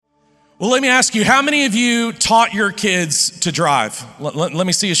Well, let me ask you, how many of you taught your kids to drive? Let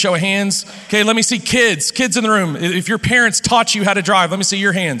me see a show of hands. Okay, let me see kids in the room. If your parents taught you how to drive, let me see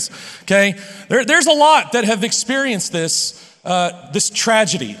your hands. Okay, there's a lot that have experienced this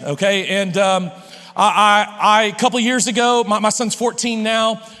tragedy. Okay, and I a couple of years ago, my son's 14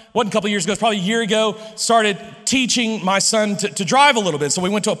 now. Wasn't a couple of years ago, it was probably a year ago, started teaching my son to drive a little bit. So we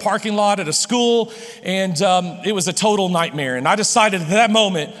went to a parking lot at a school, and it was a total nightmare. And I decided at that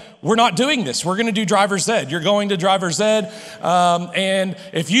moment, we're not doing this. We're gonna do driver's ed. You're going to driver's ed. And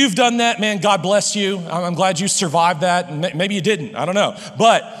if you've done that, man, God bless you. I'm glad you survived that. And maybe you didn't, I don't know.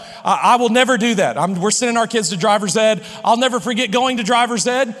 But I will never do that. We're sending our kids to driver's ed. I'll never forget going to driver's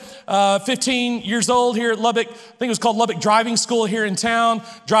ed. 15 years old here at Lubbock. I think it was called Lubbock Driving School here in town.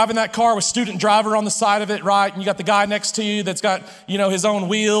 Driving that car with student driver on the side of it, right? And you got the guy next to you that's got, his own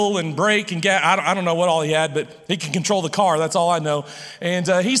wheel and brake and gas. I don't know what all he had, but he can control the car. That's all I know. And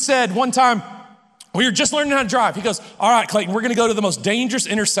he said one time, we were just learning how to drive. He goes, all right, Clayton, we're going to go to the most dangerous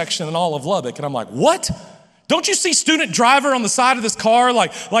intersection in all of Lubbock. And I'm like, what? Don't you see student driver on the side of this car?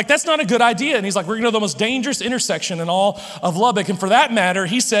 Like that's not a good idea. And he's like, we're gonna go to the most dangerous intersection in all of Lubbock. And for that matter,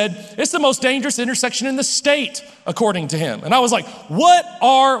 he said, it's the most dangerous intersection in the state, according to him. And I was like, what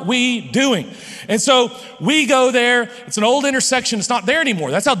are we doing? And so we go there. It's an old intersection. It's not there anymore.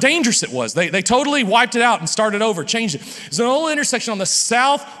 That's how dangerous it was. They totally wiped it out and started over, changed it. It's an old intersection on the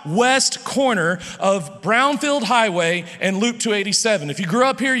southwest corner of Brownfield Highway and Loop 287. If you grew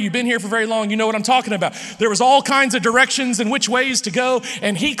up here, you've been here for very long, you know what I'm talking about. There was all kinds of directions and which ways to go,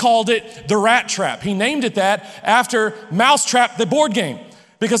 and he called it the Rat Trap. He named it that after Mousetrap, the board game,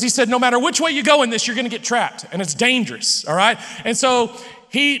 because he said no matter which way you go in this, you're gonna get trapped, and it's dangerous, all right? And so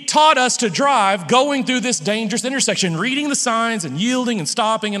he taught us to drive going through this dangerous intersection, reading the signs and yielding and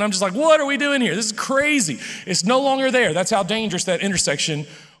stopping, and I'm just like, what are we doing here? This is crazy. It's no longer there. That's how dangerous that intersection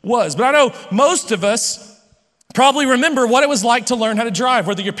was. But I know most of us probably remember what it was like to learn how to drive,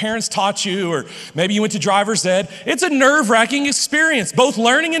 whether your parents taught you or maybe you went to driver's ed. It's a nerve-wracking experience, both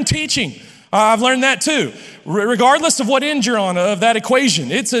learning and teaching. I've learned that too. Regardless of what end you're on of that equation,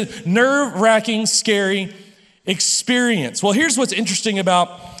 it's a nerve-wracking, scary experience. Well, here's what's interesting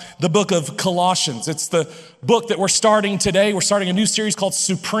about the book of Colossians. It's the book that we're starting today. We're starting a new series called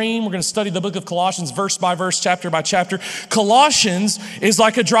Supreme. We're going to study the book of Colossians verse by verse, chapter by chapter. Colossians is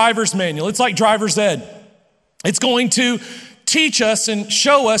like a driver's manual. It's like driver's ed. It's going to teach us and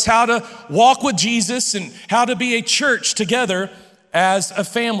show us how to walk with Jesus and how to be a church together as a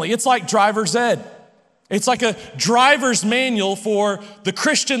family. It's like driver's ed. It's like a driver's manual for the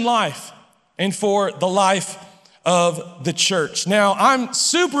Christian life and for the life of the church. Now, I'm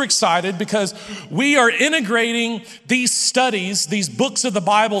super excited because we are integrating these studies, these books of the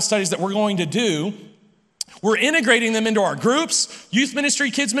Bible studies that we're going to do. We're integrating them into our groups, youth ministry,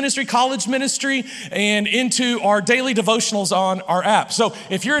 kids ministry, college ministry, and into our daily devotionals on our app. So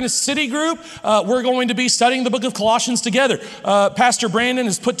if you're in a city group, we're going to be studying the book of Colossians together. Pastor Brandon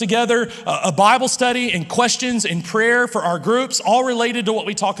has put together a Bible study and questions and prayer for our groups, all related to what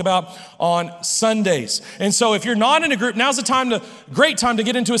we talk about on Sundays. And so if you're not in a group, now's the great time to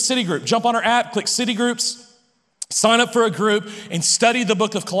get into a city group. Jump on our app, click city groups, sign up for a group and study the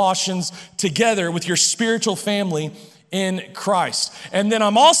book of Colossians together with your spiritual family in Christ. And then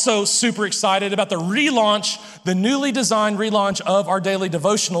I'm also super excited about the newly designed relaunch of our daily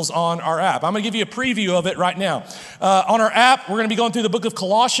devotionals on our app. I'm gonna give you a preview of it right now. On our app, we're gonna be going through the book of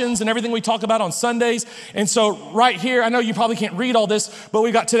Colossians and everything we talk about on Sundays. And so right here, I know you probably can't read all this, but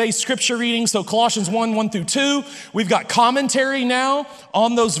we've got today's scripture reading. So Colossians 1 through 2. We've got commentary now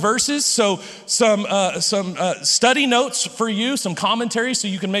on those verses. So some study notes for you, some commentary so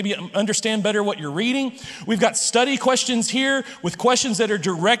you can maybe understand better what you're reading. We've got study questions here with questions that are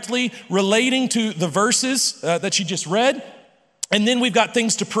directly relating to the verses that you just read. And then we've got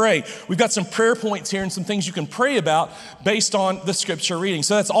things to pray. We've got some prayer points here and some things you can pray about based on the scripture reading.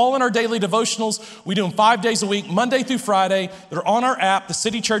 So that's all in our daily devotionals. We do them 5 days a week, Monday through Friday. They're on our app, the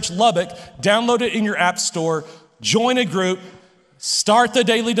City Church Lubbock. Download it in your app store. Join a group. Start the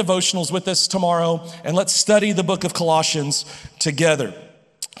daily devotionals with us tomorrow. And let's study the book of Colossians together.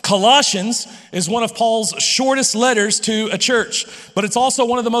 Colossians is one of Paul's shortest letters to a church, but it's also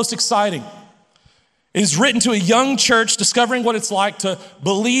one of the most exciting. It is written to a young church discovering what it's like to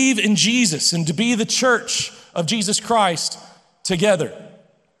believe in Jesus and to be the church of Jesus Christ together.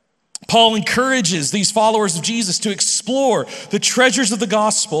 Paul encourages these followers of Jesus to explore the treasures of the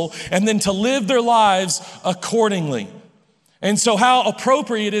gospel and then to live their lives accordingly. And so how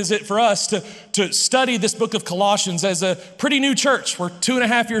appropriate is it for us to study this book of Colossians as a pretty new church? We're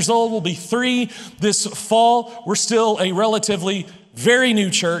 2.5 years old, we'll be 3 this fall. We're still a relatively very new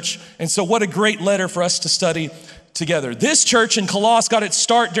church. And so what a great letter for us to study together. This church in Colossus got its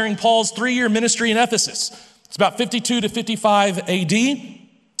start during Paul's 3-year ministry in Ephesus. It's about 52 to 55 AD.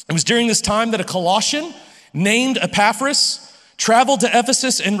 It was during this time that a Colossian named Epaphras traveled to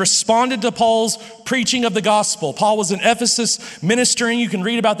Ephesus and responded to Paul's preaching of the gospel. Paul was in Ephesus ministering. You can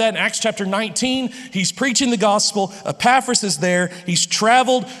read about that in Acts chapter 19. He's preaching the gospel. Epaphras is there. He's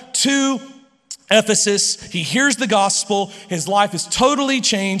traveled to Ephesus. He hears the gospel. His life is totally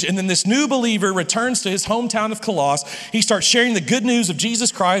changed. And then this new believer returns to his hometown of Colossus. He starts sharing the good news of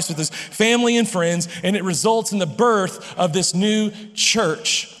Jesus Christ with his family and friends. And it results in the birth of this new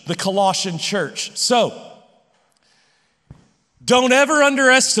church, the Colossian church. So, don't ever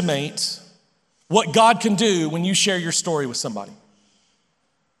underestimate what God can do when you share your story with somebody.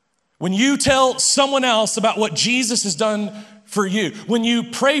 When you tell someone else about what Jesus has done for you, when you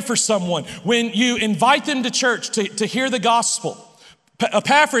pray for someone, when you invite them to church to hear the gospel.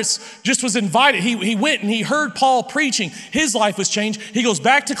 Epaphras just was invited. He went and he heard Paul preaching. His life was changed. He goes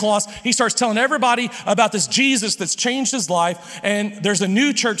back to Colossus. He starts telling everybody about this Jesus that's changed his life. And there's a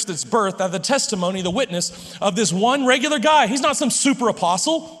new church that's birthed out of the testimony, the witness of this one regular guy. He's not some super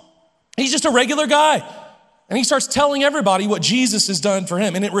apostle. He's just a regular guy. And he starts telling everybody what Jesus has done for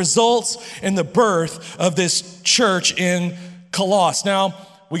him. And it results in the birth of this church in Colossus. Now,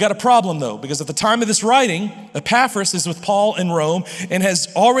 we got a problem though, because at the time of this writing, Epaphras is with Paul in Rome and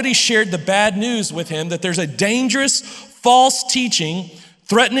has already shared the bad news with him that there's a dangerous false teaching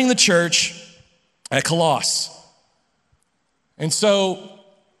threatening the church at Colossus. And so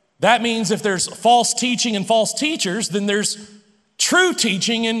that means if there's false teaching and false teachers, then there's true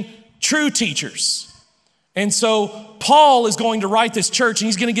teaching and true teachers. And so Paul is going to write this church and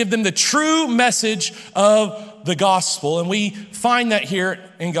he's going to give them the true message of the gospel. And we find that here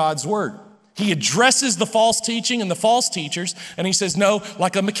in God's word. He addresses the false teaching and the false teachers. And he says, no,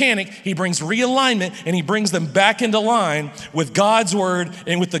 like a mechanic, he brings realignment and he brings them back into line with God's word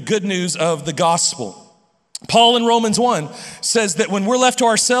and with the good news of the gospel. Paul in Romans 1 says that when we're left to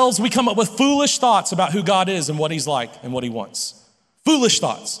ourselves, we come up with foolish thoughts about who God is and what he's like and what he wants. Foolish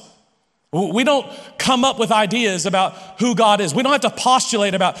thoughts. We don't come up with ideas about who God is. We don't have to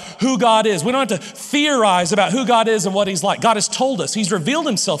postulate about who God is. We don't have to theorize about who God is and what he's like. God has told us. He's revealed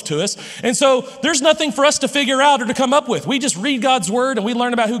himself to us. And so there's nothing for us to figure out or to come up with. We just read God's word and we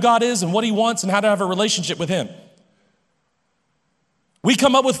learn about who God is and what he wants and how to have a relationship with him. We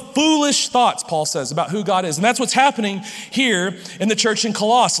come up with foolish thoughts, Paul says, about who God is. And that's what's happening here in the church in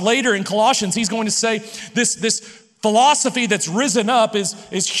Colossus. Later in Colossians, he's going to say this philosophy that's risen up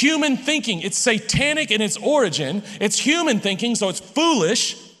is human thinking. It's satanic in its origin. It's human thinking, so it's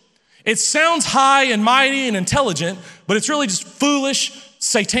foolish. It sounds high and mighty and intelligent, but it's really just foolish,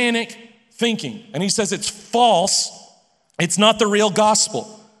 satanic thinking. And he says it's false. It's not the real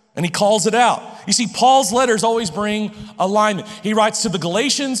gospel. And he calls it out. You see, Paul's letters always bring alignment. He writes to the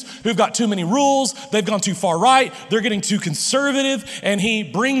Galatians who've got too many rules. They've gone too far right. They're getting too conservative. And he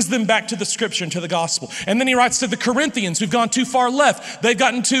brings them back to the scripture and to the gospel. And then he writes to the Corinthians who've gone too far left. They've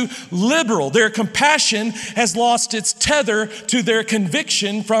gotten too liberal. Their compassion has lost its tether to their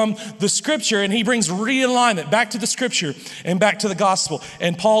conviction from the scripture. And he brings realignment back to the scripture and back to the gospel.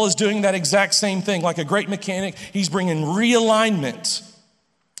 And Paul is doing that exact same thing. Like a great mechanic, he's bringing realignment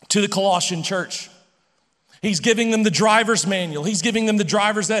to the Colossian church. He's giving them the driver's manual. He's giving them the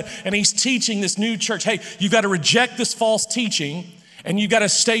driver's ed, and he's teaching this new church, hey, you've got to reject this false teaching and you've got to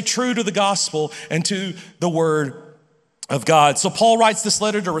stay true to the gospel and to the word of God. So Paul writes this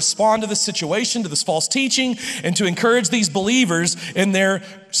letter to respond to this situation, to this false teaching, and to encourage these believers in their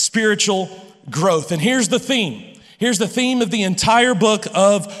spiritual growth. And here's the theme. Here's the theme of the entire book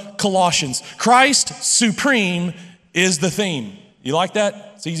of Colossians. Christ supreme is the theme. You like that?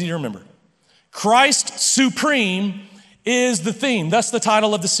 It's easy to remember. Christ supreme is the theme. That's the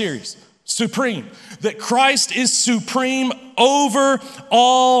title of the series. Supreme. That Christ is supreme over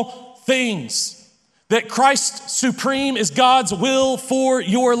all things. That Christ supreme is God's will for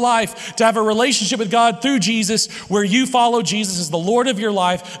your life. To have a relationship with God through Jesus where you follow Jesus as the Lord of your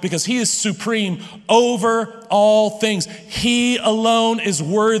life because he is supreme over all things. He alone is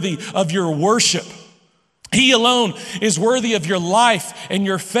worthy of your worship. He alone is worthy of your life and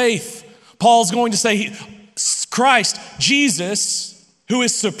your faith. Paul's going to say, Christ, Jesus, who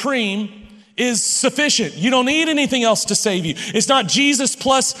is supreme, is sufficient. You don't need anything else to save you. It's not Jesus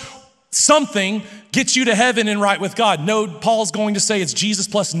plus something gets you to heaven and right with God. No, Paul's going to say it's Jesus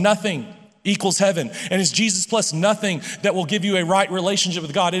plus nothing equals heaven. And it's Jesus plus nothing that will give you a right relationship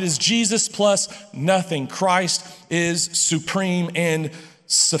with God. It is Jesus plus nothing. Christ is supreme and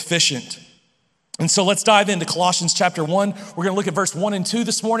sufficient. And so let's dive into Colossians chapter 1. We're going to look at verse 1 and 2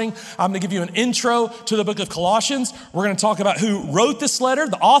 this morning. I'm going to give you an intro to the book of Colossians. We're going to talk about who wrote this letter,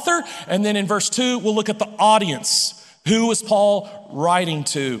 the author. And then in verse 2, we'll look at the audience. Who was Paul writing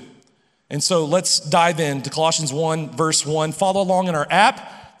to? And so let's dive into Colossians 1, verse 1. Follow along in our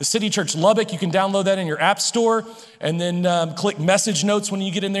app, the City Church Lubbock. You can download that in your app store and then click message notes when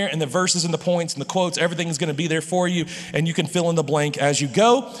you get in there, and the verses and the points and the quotes, everything is going to be there for you, and you can fill in the blank as you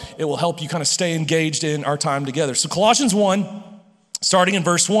go. It will help you kind of stay engaged in our time together. So Colossians 1, starting in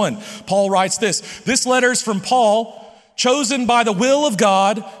verse 1, Paul writes this letter is from Paul, chosen by the will of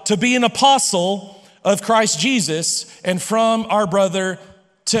God to be an apostle of Christ Jesus, and from our brother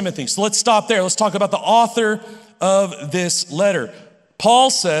Timothy. So let's stop there. Let's talk about the author of this letter.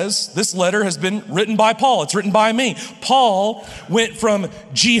 Paul says this letter has been written by Paul. It's written by me. Paul went from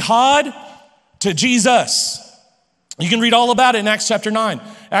jihad to Jesus. You can read all about it in Acts chapter 9.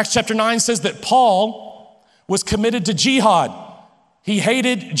 Acts chapter 9 says that Paul was committed to jihad. He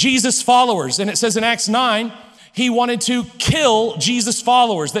hated Jesus' followers. And it says in Acts 9, he wanted to kill Jesus'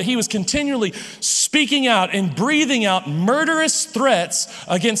 followers, that he was continually speaking out and breathing out murderous threats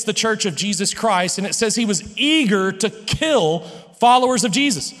against the church of Jesus Christ. And it says he was eager to kill followers of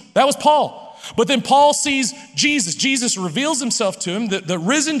Jesus. That was Paul. But then Paul sees Jesus. Jesus reveals himself to him. The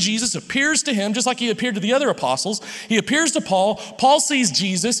risen Jesus appears to him just like he appeared to the other apostles. He appears to Paul. Paul sees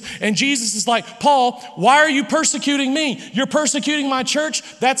Jesus, and Jesus is like, Paul, why are you persecuting me? You're persecuting my church?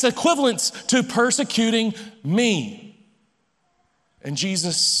 That's equivalent to persecuting me. And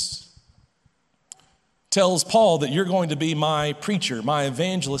Jesus tells Paul that you're going to be my preacher, my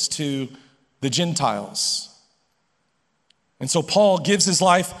evangelist to the Gentiles. And so Paul gives his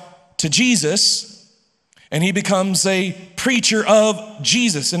life to Jesus, and he becomes a preacher of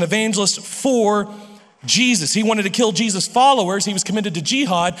Jesus, an evangelist for Jesus. He wanted to kill Jesus' followers. He was committed to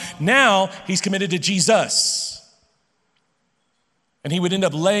jihad. Now he's committed to Jesus. And he would end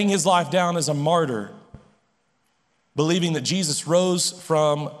up laying his life down as a martyr, believing that Jesus rose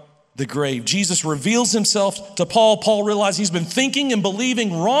from the grave. Jesus reveals himself to Paul. Paul realized he's been thinking and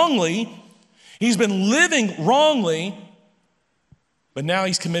believing wrongly. He's been living wrongly. But now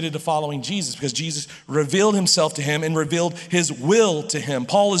he's committed to following Jesus because Jesus revealed himself to him and revealed his will to him.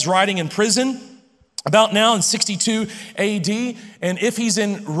 Paul is writing in prison about now in 62 AD. And if he's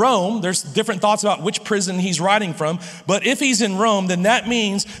in Rome, there's different thoughts about which prison he's writing from. But if he's in Rome, then that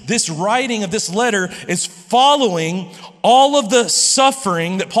means this writing of this letter is following all of the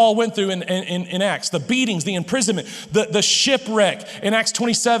suffering that Paul went through in Acts, the beatings, the imprisonment, the shipwreck in Acts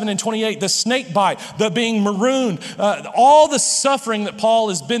 27 and 28, the snake bite, the being marooned, all the suffering that Paul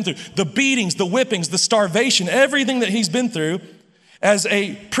has been through, the beatings, the whippings, the starvation, everything that he's been through as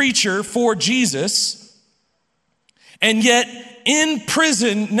a preacher for Jesus. And yet in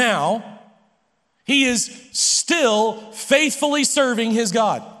prison now, he is still faithfully serving his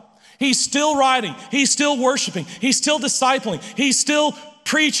God. He's still writing, he's still worshiping, he's still discipling, he's still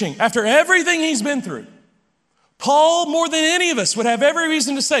preaching after everything he's been through. Paul, more than any of us, would have every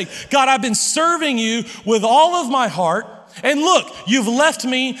reason to say, God, I've been serving you with all of my heart. And look, you've left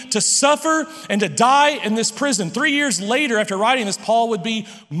me to suffer and to die in this prison. 3 years later, after writing this, Paul would be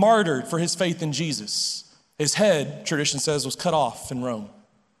martyred for his faith in Jesus. His head, tradition says, was cut off in Rome.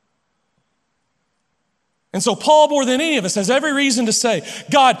 And so Paul, more than any of us, has every reason to say,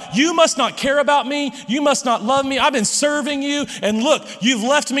 God, you must not care about me. You must not love me. I've been serving you. And look, you've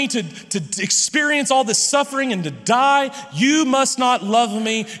left me to experience all this suffering and to die. You must not love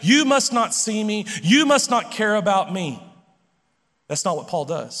me. You must not see me. You must not care about me. That's not what Paul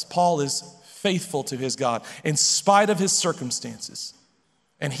does. Paul is faithful to his God in spite of his circumstances.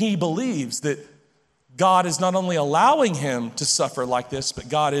 And he believes that God is not only allowing him to suffer like this, but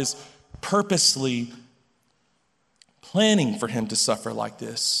God is purposely planning for him to suffer like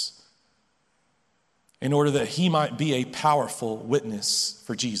this in order that he might be a powerful witness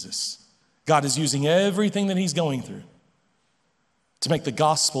for Jesus. God is using everything that he's going through to make the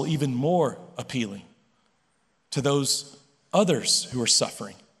gospel even more appealing to those others who are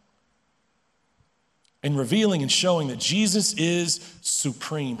suffering, and revealing and showing that Jesus is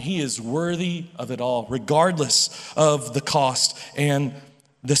supreme. He is worthy of it all, regardless of the cost and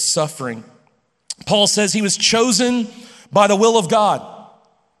the suffering. Paul says he was chosen by the will of God.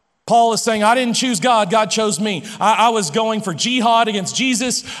 Paul is saying, I didn't choose God, God chose me. I was going for jihad against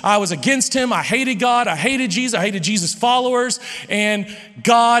Jesus. I was against him. I hated God. I hated Jesus' followers. And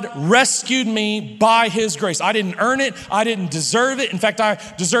God rescued me by his grace. I didn't earn it. I didn't deserve it. In fact, I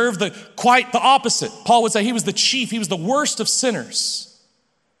deserved quite the opposite. Paul would say he was the chief. He was the worst of sinners.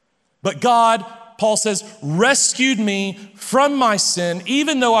 But God, Paul says, rescued me from my sin,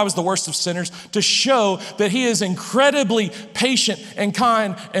 even though I was the worst of sinners, to show that he is incredibly patient and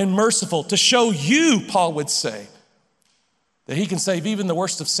kind and merciful, to show you, Paul would say, that he can save even the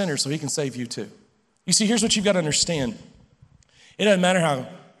worst of sinners, so he can save you too. You see, here's what you've got to understand. It doesn't matter how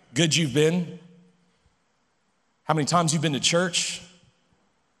good you've been, how many times you've been to church,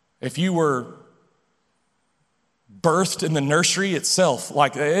 if you were birthed in the nursery itself,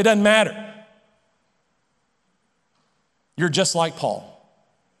 like it doesn't matter. You're just like Paul.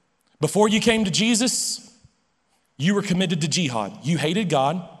 Before you came to Jesus, you were committed to jihad. You hated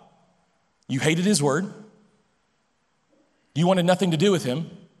God. You hated his word. You wanted nothing to do with him.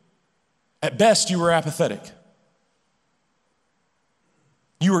 At best, you were apathetic.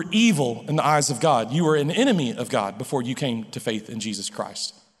 You were evil in the eyes of God. You were an enemy of God before you came to faith in Jesus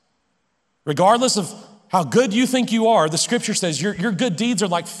Christ. Regardless of how good you think you are, the scripture says your good deeds are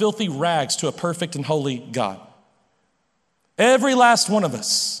like filthy rags to a perfect and holy God. Every last one of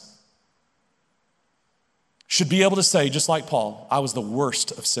us should be able to say, just like Paul, I was the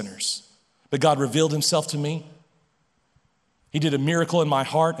worst of sinners, but God revealed himself to me. He did a miracle in my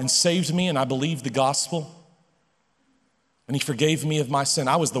heart and saved me, and I believed the gospel. And he forgave me of my sin.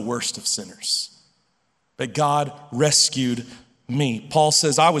 I was the worst of sinners, but God rescued me. Paul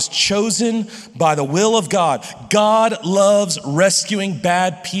says, I was chosen by the will of God. God loves rescuing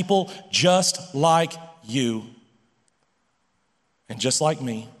bad people just like you and just like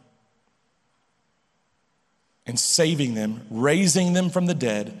me, and saving them, raising them from the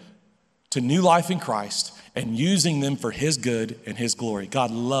dead to new life in Christ, and using them for his good and his glory. God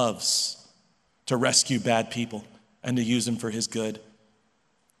loves to rescue bad people and to use them for his good.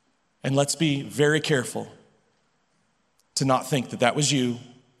 And let's be very careful to not think that that was you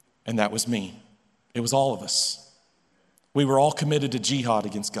and that was me. It was all of us. We were all committed to jihad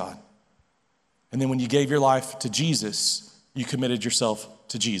against God. And then when you gave your life to Jesus, you committed yourself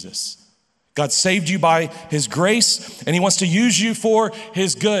to Jesus. God saved you by his grace, and he wants to use you for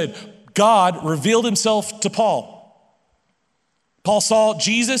his good. God revealed himself to Paul. Paul saw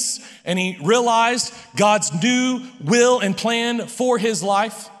Jesus, and he realized God's new will and plan for his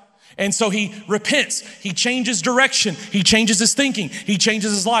life. And so he repents, he changes direction, he changes his thinking, he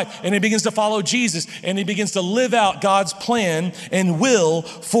changes his life, and he begins to follow Jesus, and he begins to live out God's plan and will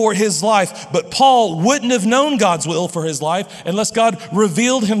for his life. But Paul wouldn't have known God's will for his life unless God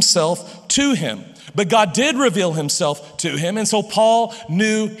revealed himself to him. But God did reveal himself to him, and so Paul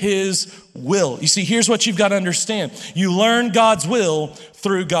knew his will. You see, here's what you've got to understand. You learn God's will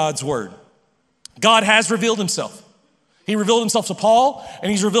through God's word. God has revealed himself. He revealed himself to Paul,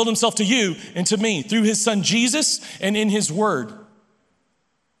 and he's revealed himself to you and to me through his son Jesus and in his word.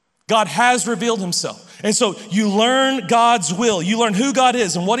 God has revealed himself. And so you learn God's will. You learn who God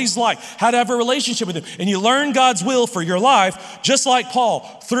is and what he's like, how to have a relationship with him. And you learn God's will for your life, just like Paul,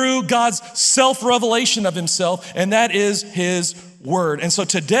 through God's self-revelation of himself, and that is his word. And so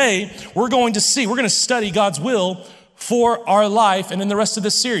today we're going to study God's will for our life, and in the rest of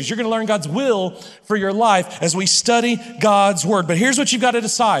this series, you're going to learn God's will for your life as we study God's word. But here's what you've got to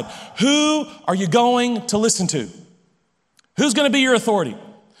decide. Who are you going to listen to? Who's going to be your authority?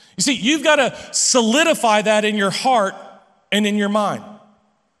 You see, you've got to solidify that in your heart and in your mind.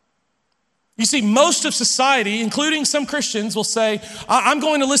 You see, most of society, including some Christians, will say, I'm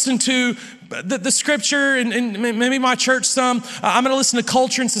going to listen to the scripture and maybe my church some. I'm going to listen to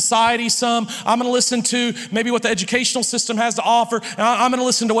culture and society some. I'm going to listen to maybe what the educational system has to offer. I'm going to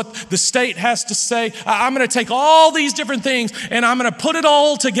listen to what the state has to say. I'm going to take all these different things and I'm going to put it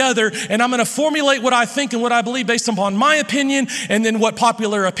all together, and I'm going to formulate what I think and what I believe based upon my opinion, and then what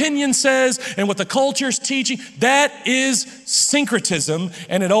popular opinion says and what the culture is teaching. That is syncretism,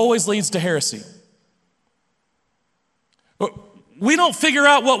 and it always leads to heresy. We don't figure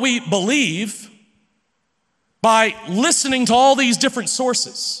out what we believe by listening to all these different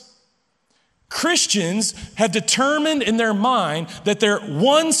sources. Christians have determined in their mind that their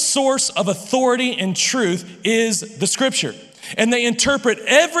one source of authority and truth is the scripture. And they interpret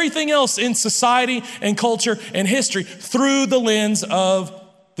everything else in society and culture and history through the lens of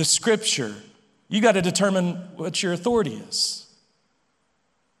the scripture. You got to determine what your authority is.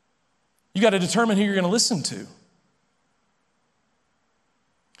 You got to determine who you're going to listen to.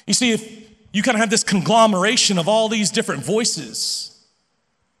 You see, if you kind of have this conglomeration of all these different voices,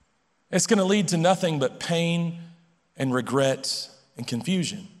 it's going to lead to nothing but pain and regret and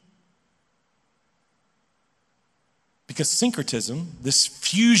confusion. Because syncretism, this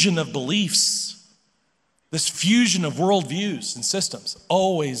fusion of beliefs, this fusion of worldviews and systems,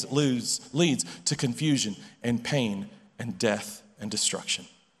 always leads to confusion and pain and death and destruction.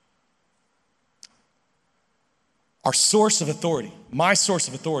 Our source of authority, my source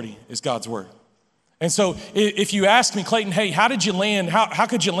of authority is God's word. And so if you ask me, Clayton, hey, how did you land? How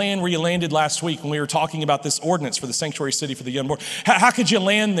could you land where you landed last week when we were talking about this ordinance for the sanctuary city for the unborn? How could you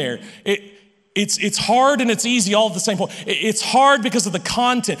land there? It's hard and it's easy all at the same point. It's hard because of the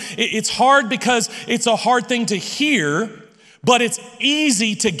content. It's hard because it's a hard thing to hear, but it's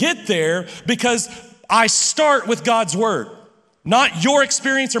easy to get there because I start with God's word. Not your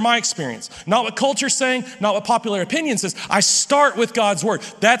experience or my experience. Not what culture's saying, not what popular opinion says. I start with God's word.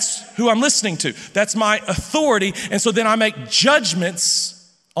 That's who I'm listening to. That's my authority. And so then I make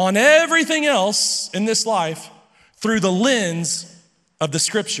judgments on everything else in this life through the lens of the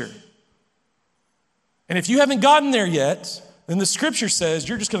scripture. And if you haven't gotten there yet, then the scripture says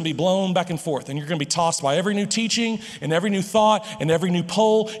you're just going to be blown back and forth, and you're going to be tossed by every new teaching and every new thought and every new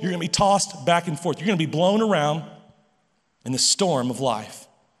poll. You're going to be tossed back and forth. You're going to be blown around in the storm of life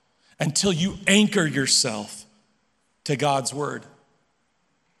until you anchor yourself to God's word.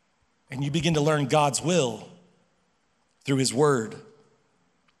 And you begin to learn God's will through his word.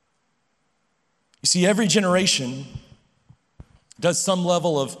 You see, every generation does some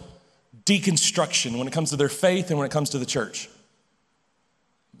level of deconstruction when it comes to their faith and when it comes to the church.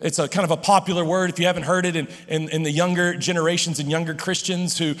 It's a kind of a popular word if you haven't heard it in the younger generations and younger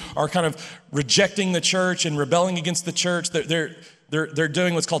Christians who are kind of rejecting the church and rebelling against the church. They're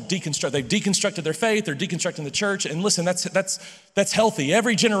doing what's called deconstruct. They've deconstructed their faith. They're deconstructing the church. And listen, that's healthy.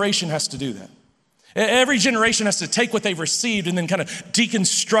 Every generation has to do that. Every generation has to take what they've received and then kind of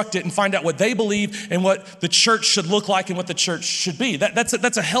deconstruct it and find out what they believe and what the church should look like and what the church should be.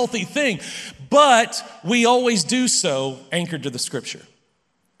 That's a healthy thing. But we always do so anchored to the scripture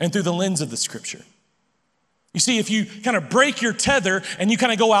and through the lens of the scripture. You see, if you kind of break your tether and you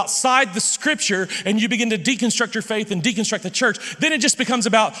kind of go outside the scripture and you begin to deconstruct your faith and deconstruct the church, then it just becomes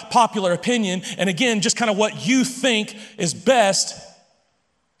about popular opinion and again, just kind of what you think is best.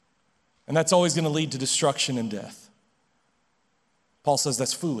 And that's always going to lead to destruction and death. Paul says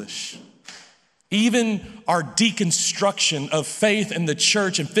that's foolish. Even our deconstruction of faith in the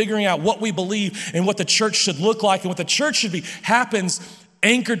church and figuring out what we believe and what the church should look like and what the church should be happens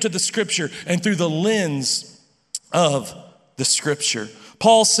anchored to the scripture and through the lens of the scripture.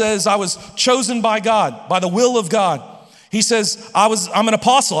 Paul says, I was chosen by God, by the will of God. He says, I'm an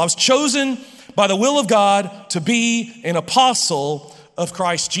apostle. I was chosen by the will of God to be an apostle of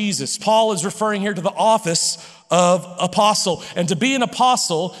Christ Jesus. Paul is referring here to the office of apostle. And to be an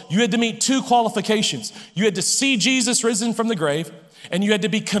apostle, you had to meet two qualifications. You had to see Jesus risen from the grave, and you had to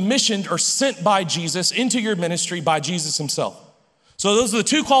be commissioned or sent by Jesus into your ministry by Jesus himself. So those are the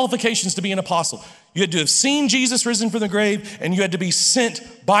two qualifications to be an apostle. You had to have seen Jesus risen from the grave, and you had to be sent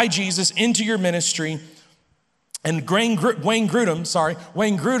by Jesus into your ministry. And Wayne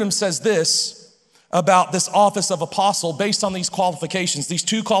Grudem says this about this office of apostle based on these qualifications, these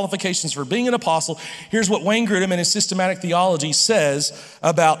two qualifications for being an apostle. Here's what Wayne Grudem in his systematic theology says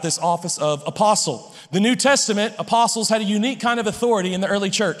about this office of apostle. The New Testament apostles had a unique kind of authority in the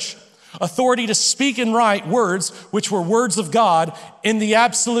early church. Authority to speak and write words which were words of God in the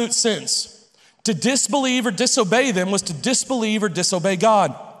absolute sense. To disbelieve or disobey them was to disbelieve or disobey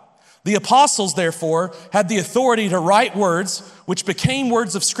God. The apostles, therefore, had the authority to write words which became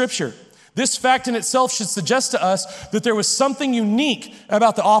words of Scripture. This fact in itself should suggest to us that there was something unique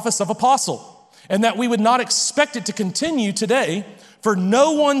about the office of apostle, and that we would not expect it to continue today, for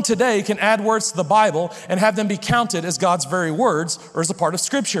no one today can add words to the Bible and have them be counted as God's very words or as a part of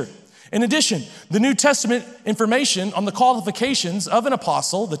Scripture. In addition, the New Testament information on the qualifications of an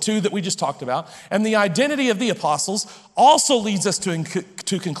apostle, the two that we just talked about, and the identity of the apostles also leads us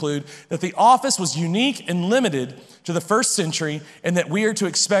to conclude that the office was unique and limited to the first century, and that we are to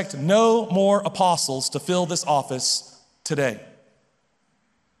expect no more apostles to fill this office today.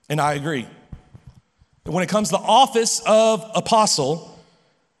 And I agree. When it comes to the office of apostle,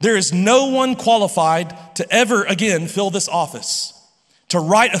 there is no one qualified to ever again fill this office, to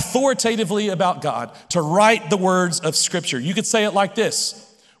write authoritatively about God, to write the words of Scripture. You could say it like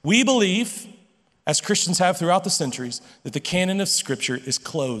this: we believe, as Christians have throughout the centuries, that the canon of Scripture is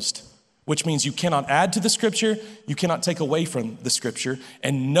closed, which means you cannot add to the Scripture, you cannot take away from the Scripture,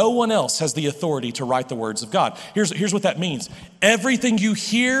 and no one else has the authority to write the words of God. Here's what that means. Everything you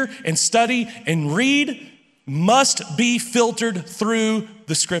hear and study and read must be filtered through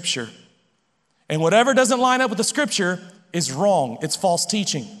the Scripture. And whatever doesn't line up with the Scripture is wrong. It's false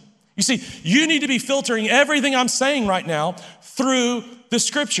teaching. You see, you need to be filtering everything I'm saying right now through the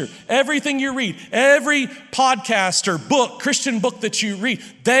Scripture. Everything you read, every podcast or book, Christian book that you read,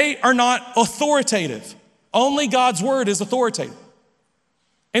 they are not authoritative. Only God's word is authoritative.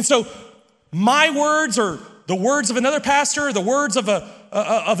 And so my words or the words of another pastor, the words of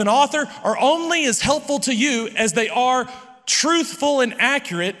an author are only as helpful to you as they are truthful and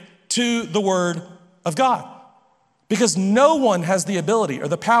accurate to the Word of God. Because no one has the ability or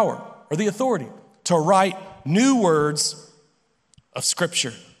the power or the authority to write new words of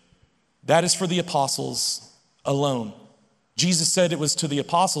Scripture. That is for the apostles alone. Jesus said it was to the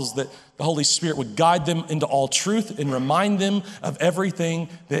apostles that the Holy Spirit would guide them into all truth and remind them of everything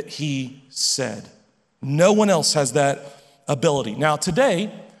that he said. No one else has that ability. Now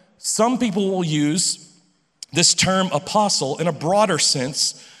today, some people will use this term apostle in a broader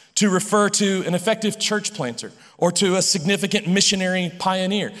sense to refer to an effective church planter or to a significant missionary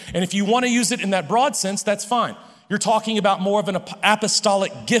pioneer. And if you want to use it in that broad sense, that's fine. You're talking about more of an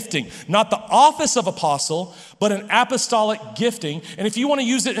apostolic gifting, not the office of apostle, but an apostolic gifting. And if you want to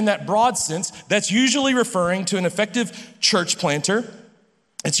use it in that broad sense, that's usually referring to an effective church planter.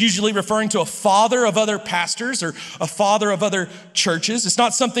 It's usually referring to a father of other pastors or a father of other churches. It's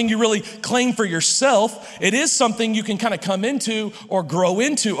not something you really claim for yourself. It is something you can kind of come into or grow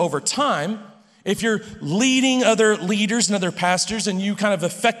into over time. If you're leading other leaders and other pastors and you kind of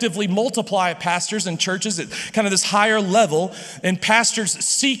effectively multiply pastors and churches at kind of this higher level, and pastors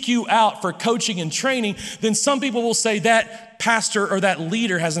seek you out for coaching and training, then some people will say that pastor or that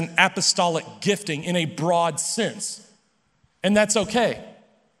leader has an apostolic gifting in a broad sense. And that's okay.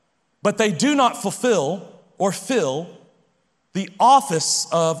 But they do not fulfill or fill the office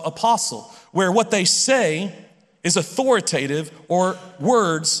of apostle, where what they say is authoritative or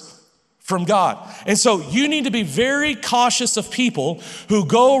words from God. And so you need to be very cautious of people who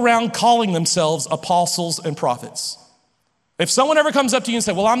go around calling themselves apostles and prophets. If someone ever comes up to you and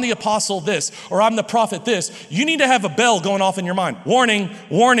says, well, I'm the apostle this, or I'm the prophet this, you need to have a bell going off in your mind. Warning,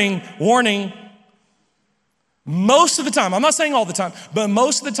 warning, warning. Most of the time, I'm not saying all the time, but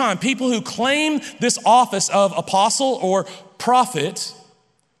most of the time, people who claim this office of apostle or prophet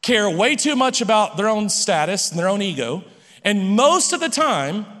care way too much about their own status and their own ego, and most of the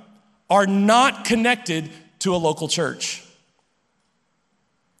time are not connected to a local church.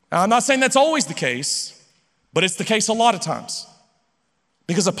 Now, I'm not saying that's always the case, but it's the case a lot of times.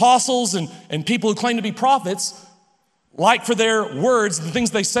 Because apostles and people who claim to be prophets like for their words, the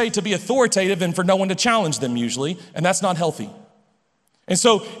things they say, to be authoritative and for no one to challenge them usually, and that's not healthy. And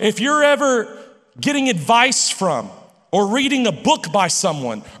so if you're ever getting advice from or reading a book by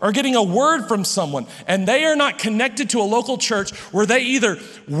someone or getting a word from someone and they are not connected to a local church where they either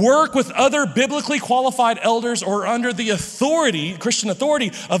work with other biblically qualified elders or under the authority, Christian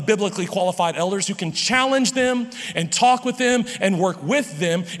authority of biblically qualified elders who can challenge them and talk with them and work with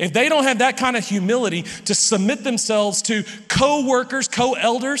them, if they don't have that kind of humility to submit themselves to co-workers,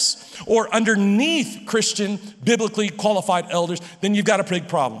 co-elders, or underneath Christian biblically qualified elders, then you've got a big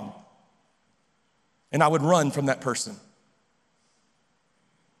problem. And I would run from that person.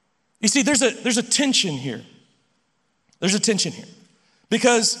 You see, there's a tension here. There's a tension here.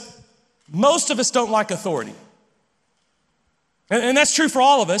 Because most of us don't like authority. And that's true for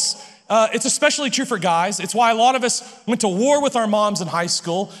all of us. It's especially true for guys. It's why a lot of us went to war with our moms in high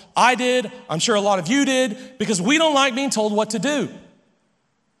school. I did. I'm sure a lot of you did. Because we don't like being told what to do.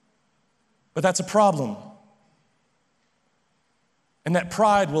 But that's a problem. And that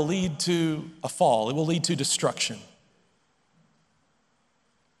pride will lead to a fall. It will lead to destruction.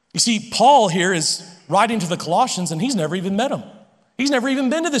 You see, Paul here is writing to the Colossians and he's never even met them. He's never even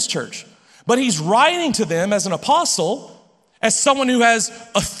been to this church. But he's writing to them as an apostle, as someone who has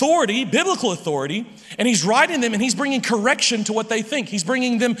authority, biblical authority, and he's writing them and he's bringing correction to what they think. He's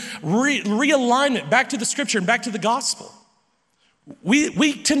bringing them realignment back to the scripture and back to the gospel.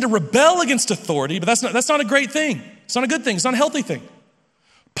 We tend to rebel against authority, but that's not a great thing. It's not a good thing. It's not a healthy thing.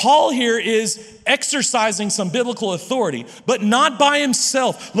 Paul here is exercising some biblical authority, but not by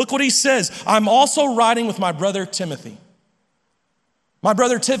himself. Look what he says. I'm also writing with my brother Timothy. My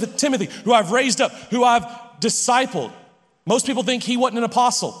brother Timothy, who I've raised up, who I've discipled. Most people think he wasn't an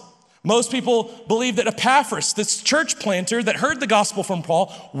apostle. Most people believe that Epaphras, this church planter that heard the gospel from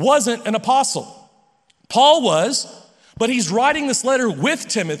Paul, wasn't an apostle. Paul was, but he's writing this letter with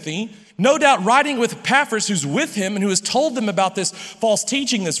Timothy, no doubt writing with Epaphras, who's with him and who has told them about this false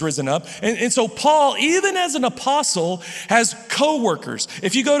teaching that's risen up. And so Paul, even as an apostle, has co-workers.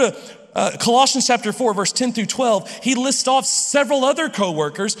 If you go to Colossians chapter 4, verse 10 through 12, he lists off several other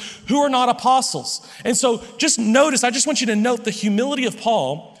co-workers who are not apostles. And so just notice, I just want you to note the humility of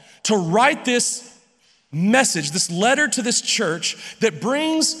Paul to write this message, this letter to this church that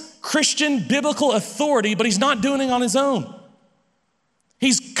brings Christian biblical authority, but he's not doing it on his own.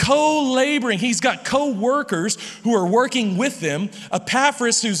 He's co-laboring. He's got co-workers who are working with them.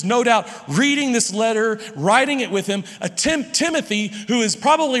 Epaphras, who's no doubt reading this letter, writing it with him. Timothy, who is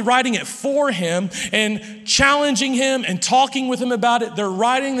probably writing it for him and challenging him and talking with him about it. They're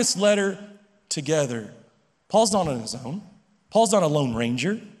writing this letter together. Paul's not on his own. Paul's not a lone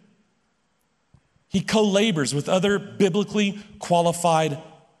ranger. He co-labors with other biblically qualified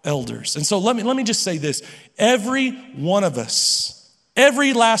elders. And so let me just say this. Every one of us,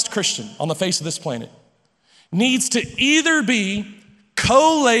 every last Christian on the face of this planet needs to either be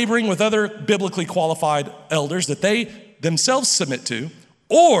co-laboring with other biblically qualified elders that they themselves submit to,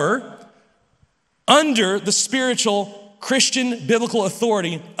 or under the spiritual Christian biblical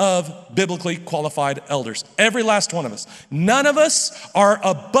authority of biblically qualified elders. Every last one of us. None of us are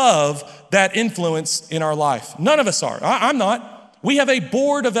above that influence in our life. None of us are. I'm not. We have a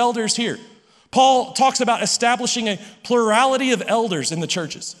board of elders here. Paul talks about establishing a plurality of elders in the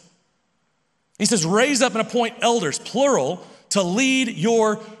churches. He says, raise up and appoint elders, plural, to lead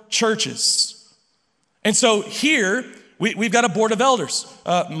your churches. And so here, we've got a board of elders.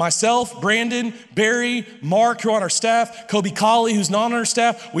 Myself, Brandon, Barry, Mark, who are on our staff, Kobe Colley, who's not on our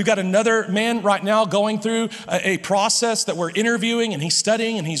staff. We've got another man right now going through a process that we're interviewing, and he's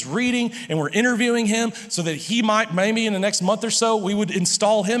studying and he's reading, and we're interviewing him so that he might, maybe in the next month or so, we would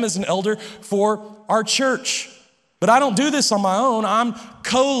install him as an elder for our church. But I don't do this on my own. I'm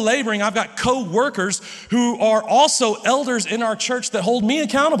co-laboring. I've got co-workers who are also elders in our church that hold me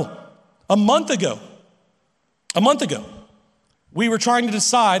accountable. A month ago, we were trying to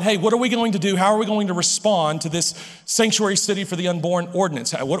decide, hey, what are we going to do? How are we going to respond to this Sanctuary City for the Unborn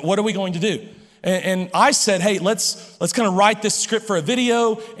ordinance? What are we going to do? And I said, hey, let's kind of write this script for a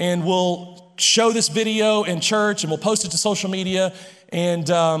video, and we'll show this video in church, and we'll post it to social media, and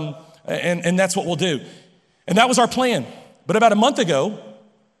that's what we'll do. And that was our plan. But about a month ago,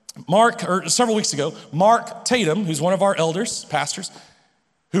 several weeks ago, Mark Tatum, who's one of our elders, pastors,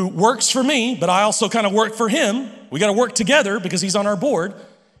 who works for me, but I also kind of work for him. We got to work together because he's on our board.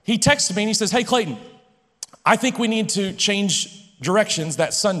 He texted me and he says, hey, Clayton, I think we need to change directions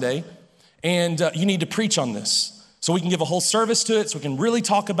that Sunday, and you need to preach on this so we can give a whole service to it, so we can really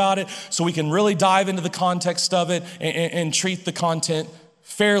talk about it, so we can really dive into the context of it and treat the content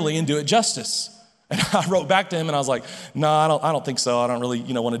fairly and do it justice. And I wrote back to him and I was like, no, I don't think so. I don't really,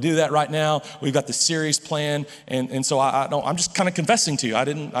 want to do that right now. We've got this series plan. And so I'm just kind of confessing to you. I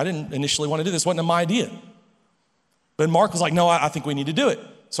didn't initially want to do this. It wasn't my idea. But Mark was like, no, I think we need to do it.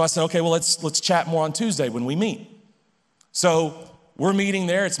 So I said, okay, well, let's chat more on Tuesday when we meet. So we're meeting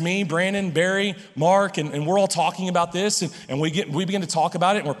there. It's me, Brandon, Barry, Mark, and we're all talking about this. And we begin to talk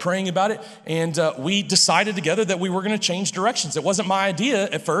about it, and we're praying about it. And we decided together that we were going to change directions. It wasn't my idea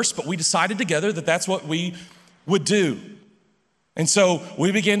at first, but we decided together that that's what we would do. And so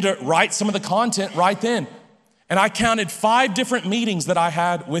we began to write some of the content right then. And I counted 5 different meetings that I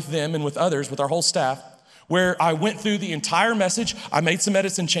had with them and with others, with our whole staff, where I went through the entire message. I made some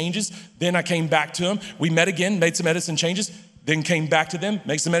edits and changes. Then I came back to them. We met again, made some edits and changes. Then came back to them,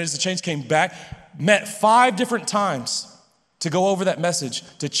 made some edits and changes, came back. Met 5 different times to go over that message,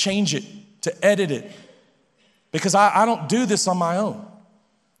 to change it, to edit it. Because I don't do this on my own.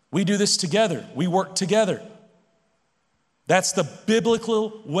 We do this together. We work together. That's the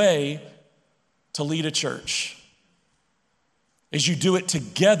biblical way to lead a church, is you do it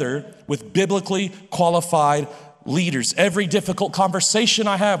together with biblically qualified leaders. Every difficult conversation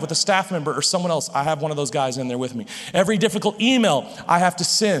I have with a staff member or someone else, I have one of those guys in there with me. Every difficult email I have to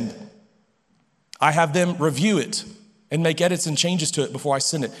send, I have them review it and make edits and changes to it before I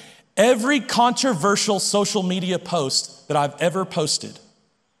send it. Every controversial social media post that I've ever posted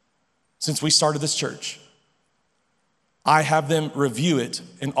since we started this church, I have them review it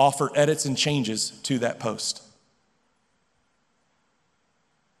and offer edits and changes to that post.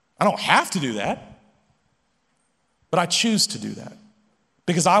 I don't have to do that. But I choose to do that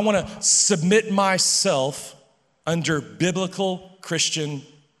because I want to submit myself under biblical Christian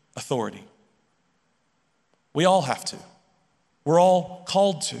authority. We all have to. We're all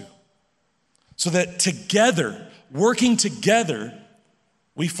called to. So that together, working together,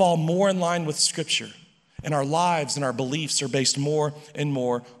 we fall more in line with Scripture. And our lives and our beliefs are based more and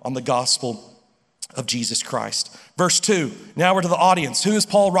more on the gospel of Jesus Christ. Verse 2, now we're to the audience. Who is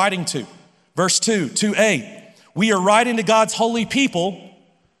Paul writing to? Verse 2a. We are writing to God's holy people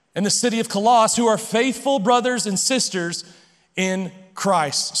in the city of Colossus who are faithful brothers and sisters in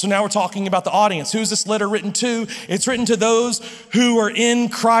Christ. So now we're talking about the audience. Who's this letter written to? It's written to those who are in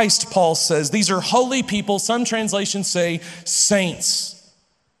Christ, Paul says. These are holy people. Some translations say saints.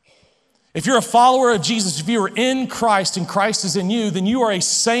 If you're a follower of Jesus, if you are in Christ and Christ is in you, then you are a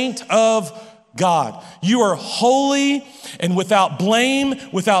saint of God. You are holy and without blame,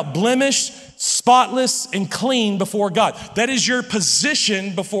 without blemish, spotless and clean before God. That is your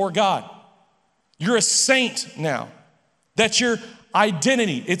position before God. You're a saint now. That's your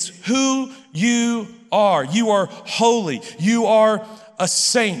identity. It's who you are. You are holy. You are a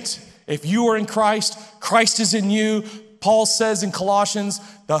saint. If you are in Christ, Christ is in you. Paul says in Colossians,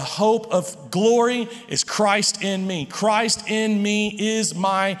 the hope of glory is Christ in me. Christ in me is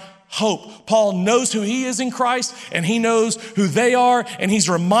my hope. Paul knows who he is in Christ, and he knows who they are, and he's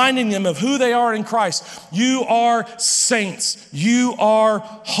reminding them of who they are in Christ. You are saints. You are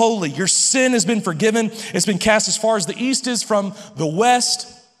holy. Your sin has been forgiven. It's been cast as far as the east is from the west,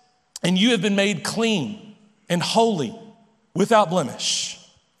 and you have been made clean and holy without blemish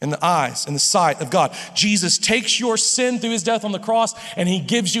in the eyes and the sight of God. Jesus takes your sin through his death on the cross, and he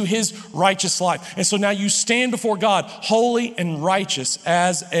gives you his righteous life. And so now you stand before God holy and righteous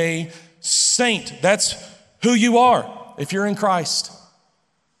as a saint. That's who you are if you're in Christ.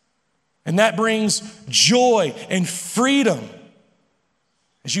 And that brings joy and freedom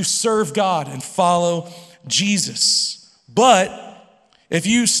as you serve God and follow Jesus. But if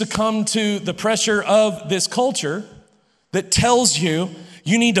you succumb to the pressure of this culture that tells you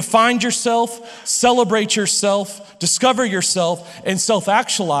you need to find yourself, celebrate yourself, discover yourself, and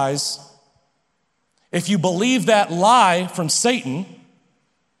self-actualize, if you believe that lie from Satan,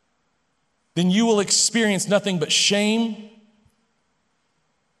 then you will experience nothing but shame,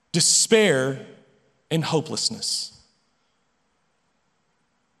 despair, and hopelessness.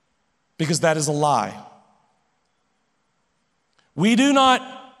 Because that is a lie. We do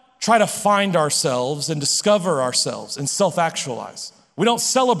not try to find ourselves and discover ourselves and self-actualize. We don't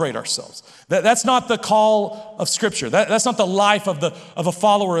celebrate ourselves. That's not the call of Scripture. That's not the life of a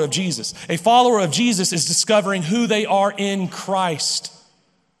follower of Jesus. A follower of Jesus is discovering who they are in Christ.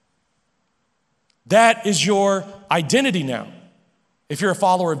 That is your identity now. If you're a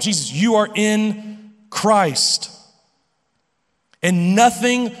follower of Jesus, you are in Christ. And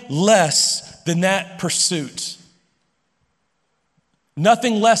nothing less than that pursuit,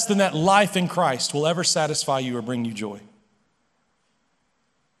 nothing less than that life in Christ will ever satisfy you or bring you joy.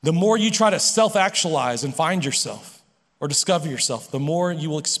 The more you try to self-actualize and find yourself or discover yourself, the more you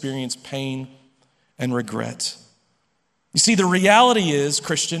will experience pain and regret. You see, the reality is,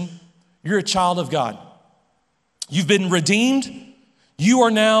 Christian, you're a child of God. You've been redeemed. You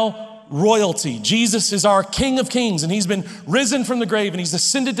are now royalty. Jesus is our King of Kings, and he's been risen from the grave, and he's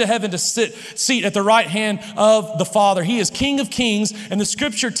ascended to heaven to seat at the right hand of the Father. He is King of Kings, and the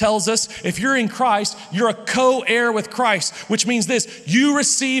Scripture tells us if you're in Christ, you're a co-heir with Christ, which means this: you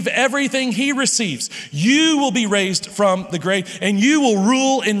receive everything he receives. You will be raised from the grave, and you will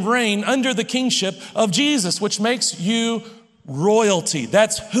rule and reign under the kingship of Jesus, which makes you royalty.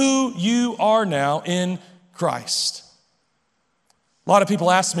 That's who you are now in Christ. A lot of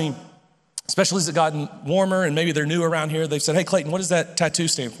people ask me, especially as it gotten warmer and maybe they're new around here, they've said, hey, Clayton, what does that tattoo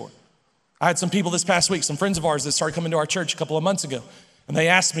stand for? I had some people this past week, some friends of ours that started coming to our church a couple of months ago, and they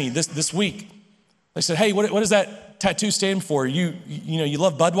asked me this week, they said, hey, what does that tattoo stand for? You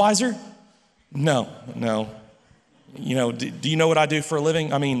love Budweiser? No. You know, do you know what I do for a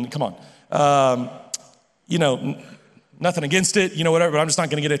living? I mean, come on. Nothing against it, whatever, but I'm just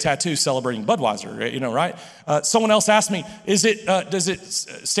not gonna get a tattoo celebrating Budweiser, right? Someone else asked me, does it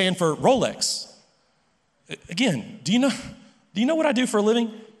stand for Rolex? Again, do you know what I do for a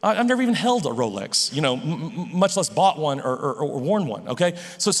living? I've never even held a Rolex, much less bought one or worn one, okay?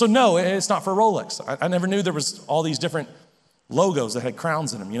 So no, it's not for Rolex. I never knew there was all these different logos that had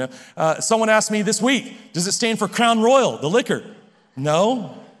crowns in them, Someone asked me this week, does it stand for Crown Royal, the liquor?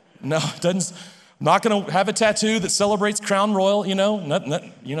 No, it doesn't. I'm not going to have a tattoo that celebrates Crown Royal,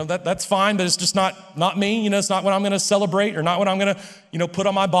 that's fine, but it's just not me, it's not what I'm going to celebrate or not what I'm going to, put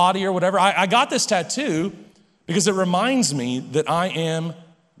on my body or whatever. I got this tattoo because it reminds me that I am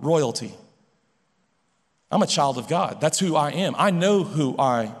royalty. I'm a child of God. That's who I am. I know who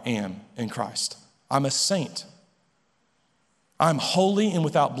I am in Christ. I'm a saint. I'm holy and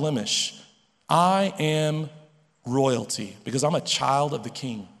without blemish. I am royalty because I'm a child of the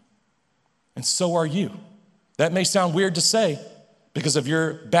King. And so are you. That may sound weird to say because of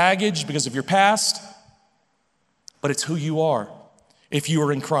your baggage, because of your past, but it's who you are. If you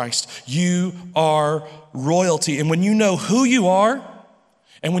are in Christ, you are royalty. And when you know who you are,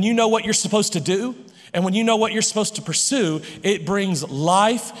 and when you know what you're supposed to do, and when you know what you're supposed to pursue, it brings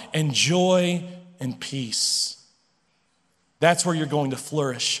life and joy and peace. That's where you're going to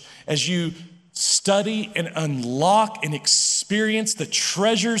flourish as you study and unlock and experience experience the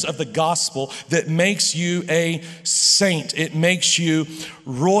treasures of the gospel that makes you a saint. It makes you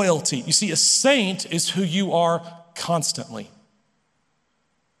royalty. You see, a saint is who you are constantly.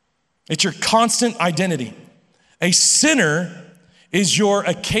 It's your constant identity. A sinner is your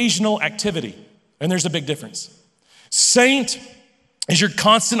occasional activity, and there's a big difference. Saint is your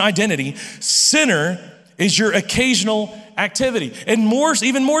constant identity. Sinner is your occasional activity. And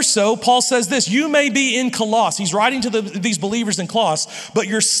even more so, Paul says this, you may be in Colossus. He's writing to these believers in Colossus, but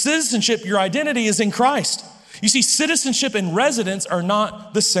your citizenship, your identity is in Christ. You see, citizenship and residence are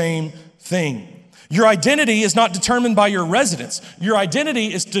not the same thing. Your identity is not determined by your residence. Your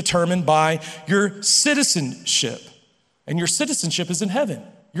identity is determined by your citizenship. And your citizenship is in heaven.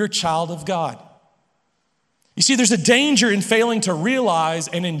 You're a child of God. You see, there's a danger in failing to realize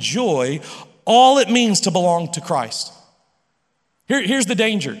and enjoy all it means to belong to Christ. Here's the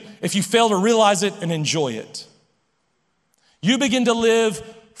danger. If you fail to realize it and enjoy it, you begin to live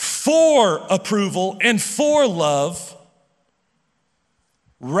for approval and for love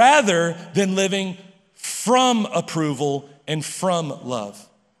rather than living from approval and from love.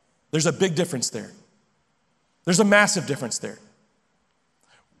 There's a big difference there. There's a massive difference there.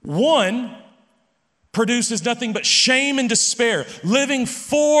 One produces nothing but shame and despair, living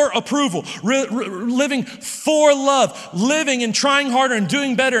for approval, living for love, living and trying harder and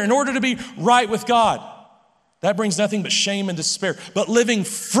doing better in order to be right with God. That brings nothing but shame and despair. But living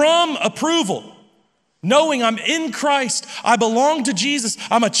from approval, knowing I'm in Christ, I belong to Jesus,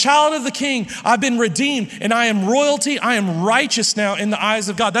 I'm a child of the King, I've been redeemed, and I am royalty, I am righteous now in the eyes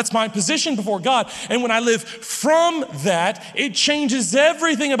of God. That's my position before God. And when I live from that, it changes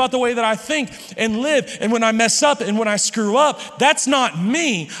everything about the way that I think and live. And when I mess up and when I screw up, that's not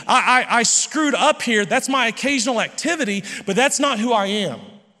me. I screwed up here. That's my occasional activity, but that's not who I am.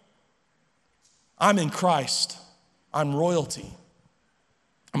 I'm in Christ. I'm royalty.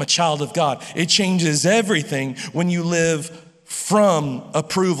 I'm a child of God. It changes everything when you live from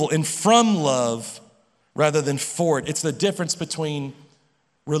approval and from love rather than for it. It's the difference between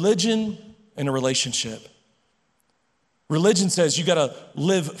religion and a relationship. Religion says you got to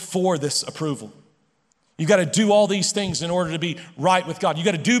live for this approval. You got to do all these things in order to be right with God. You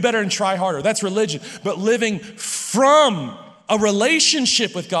got to do better and try harder. That's religion. But living from a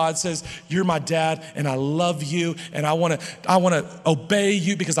relationship with God says, you're my dad and I love you and I want to obey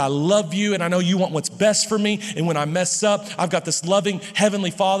you because I love you and I know you want what's best for me. And when I mess up, I've got this loving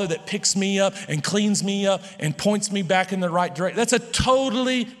heavenly Father that picks me up and cleans me up and points me back in the right direction. That's a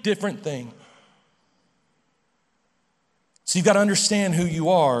totally different thing. So you've got to understand who you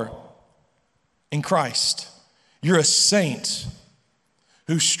are in Christ. You're a saint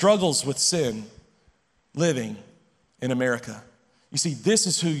who struggles with sin living in America. You see, this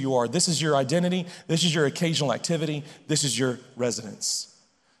is who you are. This is your identity. This is your occasional activity. This is your residence.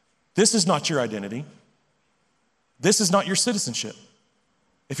 This is not your identity. This is not your citizenship.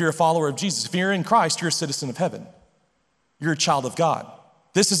 If you're a follower of Jesus, if you're in Christ, you're a citizen of heaven. You're a child of God.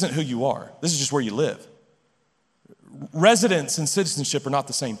 This isn't who you are. This is just where you live. Residence and citizenship are not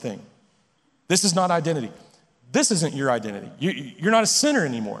the same thing. This is not identity. This isn't your identity. You're not a sinner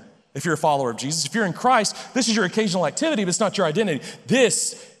anymore. If you're a follower of Jesus, if you're in Christ, this is your occasional activity, but it's not your identity.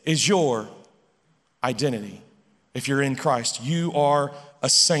 This is your identity. If you're in Christ, you are a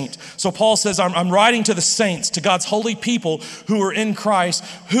saint. So Paul says, I'm writing to the saints, to God's holy people who are in Christ,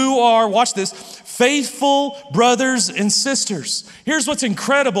 who are, watch this, faithful brothers and sisters. Here's what's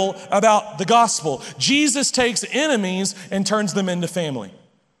incredible about the gospel. Jesus takes enemies and turns them into family.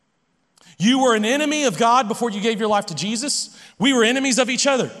 You were an enemy of God before you gave your life to Jesus. We were enemies of each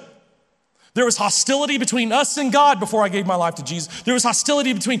other. There was hostility between us and God before I gave my life to Jesus. There was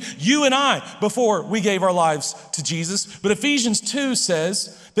hostility between you and I before we gave our lives to Jesus. But Ephesians 2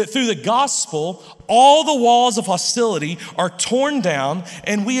 says that through the gospel, all the walls of hostility are torn down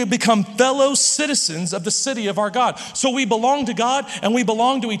and we have become fellow citizens of the city of our God. So we belong to God and we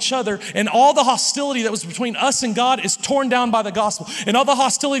belong to each other, and all the hostility that was between us and God is torn down by the gospel. And all the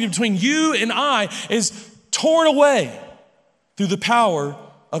hostility between you and I is torn away through the power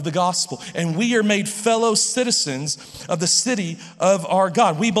of the gospel. And we are made fellow citizens of the city of our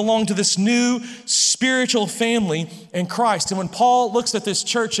God. We belong to this new spiritual family in Christ. And when Paul looks at this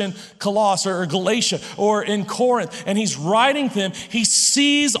church in Colossus or Galatia or in Corinth, and he's writing to them, he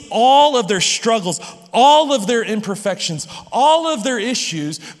sees all of their struggles, all of their imperfections, all of their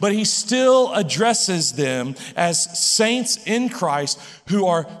issues, but he still addresses them as saints in Christ who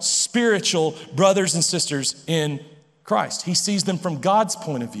are spiritual brothers and sisters in Christ. He sees them from God's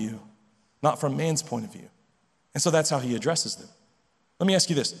point of view, not from man's point of view. And so that's how he addresses them. Let me ask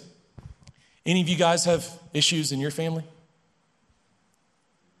you this. Any of you guys have issues in your family?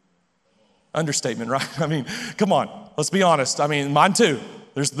 Understatement, right? I mean, come on, let's be honest. I mean, mine too.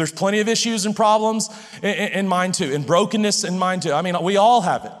 There's plenty of issues and problems in mine too, and brokenness in mine too. I mean, we all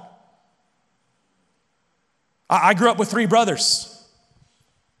have it. I grew up with 3 brothers.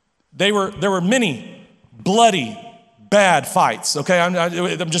 There were many bloody, bad fights, okay?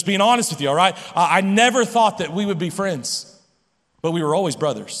 I'm just being honest with you, all right? I never thought that we would be friends, but we were always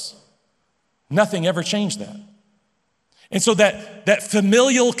brothers. Nothing ever changed that. And so that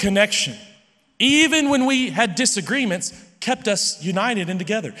familial connection, even when we had disagreements, kept us united and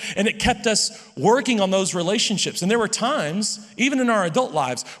together. And it kept us working on those relationships. And there were times, even in our adult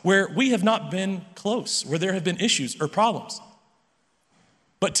lives, where we have not been close, where there have been issues or problems.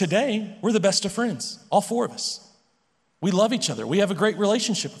 But today, we're the best of friends, all 4 of us. We love each other. We have a great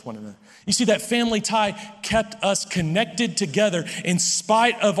relationship with one another. You see, that family tie kept us connected together in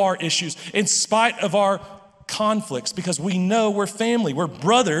spite of our issues, in spite of our conflicts, because we know we're family, we're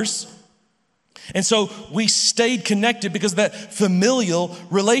brothers. And so we stayed connected because of that familial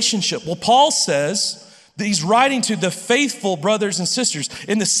relationship. Well, Paul says that he's writing to the faithful brothers and sisters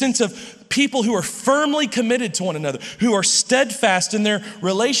in the sense of people who are firmly committed to one another, who are steadfast in their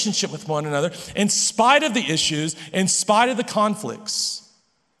relationship with one another, in spite of the issues, in spite of the conflicts.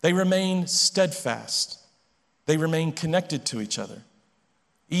 They remain steadfast. They remain connected to each other,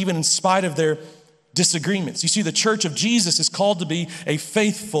 even in spite of their disagreements. You see, the church of Jesus is called to be a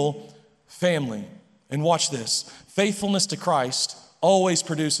faithful family. And watch this. Faithfulness to Christ always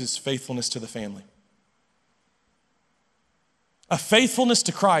produces faithfulness to the family. A faithfulness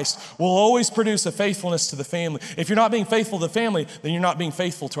to Christ will always produce a faithfulness to the family. If you're not being faithful to the family, then you're not being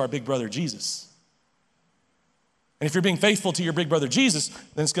faithful to our big brother Jesus. And if you're being faithful to your big brother Jesus,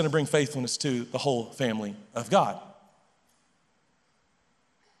 then it's going to bring faithfulness to the whole family of God.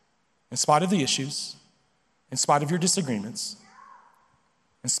 In spite of the issues, in spite of your disagreements,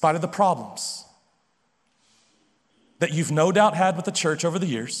 in spite of the problems that you've no doubt had with the church over the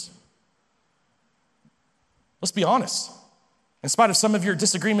years, let's be honest. In spite of some of your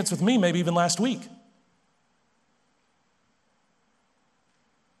disagreements with me, maybe even last week,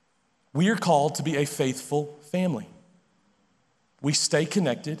 we are called to be a faithful family. We stay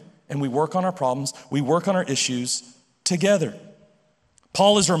connected and we work on our problems, we work on our issues together.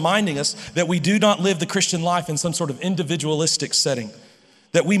 Paul is reminding us that we do not live the Christian life in some sort of individualistic setting,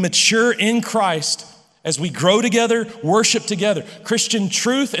 that we mature in Christ as we grow together, worship together. Christian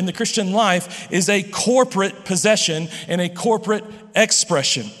truth and the Christian life is a corporate possession and a corporate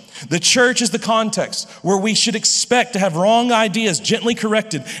expression. The church is the context where we should expect to have wrong ideas gently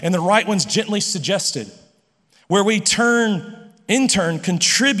corrected and the right ones gently suggested, where we in turn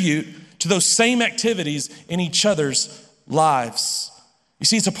contribute to those same activities in each other's lives. You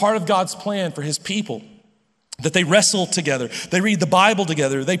see, it's a part of God's plan for his people that they wrestle together, they read the Bible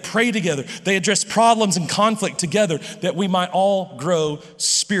together, they pray together, they address problems and conflict together, that we might all grow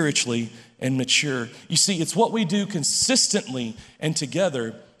spiritually and mature. You see, it's what we do consistently and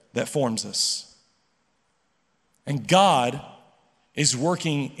together that forms us. And God is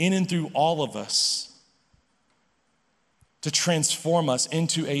working in and through all of us to transform us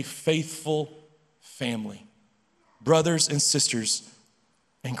into a faithful family, brothers and sisters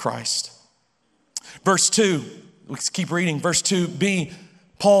in Christ. Verse 2, let's keep reading. Verse 2b,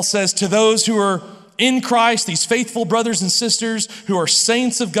 Paul says, to those who are in Christ, these faithful brothers and sisters who are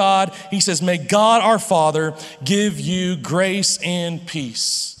saints of God, he says, may God our Father give you grace and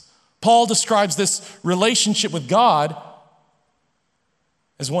peace. Paul describes this relationship with God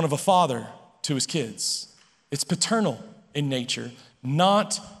as one of a father to his kids. It's paternal in nature,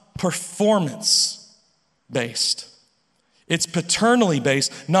 not performance-based. It's paternally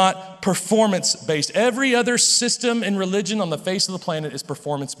based, not performance-based. Every other system and religion on the face of the planet is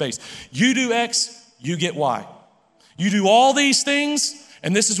performance-based. You do X, you get Y. You do all these things,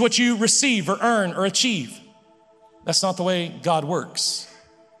 and this is what you receive or earn or achieve. That's not the way God works.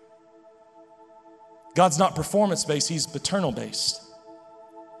 God's not performance-based, he's paternal-based,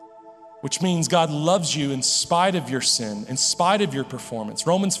 which means God loves you in spite of your sin, in spite of your performance.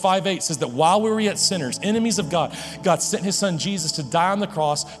 Romans 5:8 says that while we were yet sinners, enemies of God, God sent his son Jesus to die on the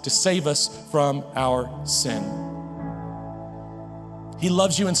cross to save us from our sin. He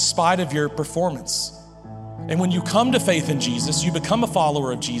loves you in spite of your performance. And when you come to faith in Jesus, you become a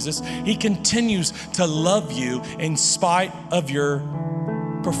follower of Jesus, he continues to love you in spite of your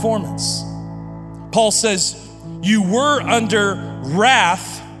performance. Paul says, you were under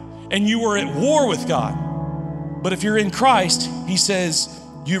wrath and you were at war with God. But if you're in Christ, he says,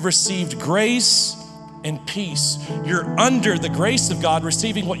 you've received grace and peace. You're under the grace of God,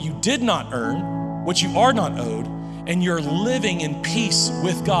 receiving what you did not earn, what you are not owed, and you're living in peace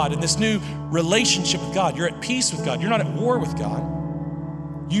with God, in this new relationship with God. You're at peace with God. You're not at war with God.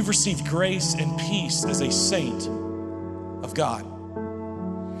 You've received grace and peace as a saint of God.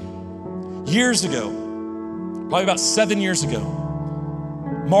 Years ago, probably about 7 years ago,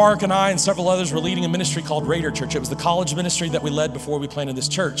 Mark and I and several others were leading a ministry called Raider Church. It was the college ministry that we led before we planted this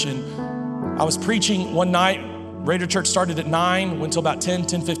church. And I was preaching one night. Raider Church started at 9, went till about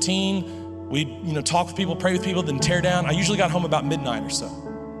 10:15. We'd talk with people, pray with people, then tear down. I usually got home about midnight or so.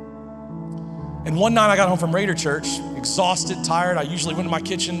 And one night I got home from Raider Church, exhausted, tired. I usually went to my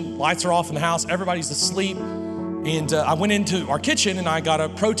kitchen, lights are off in the house, everybody's asleep. And I went into our kitchen and I got a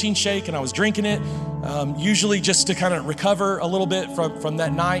protein shake and I was drinking it, usually just to kind of recover a little bit from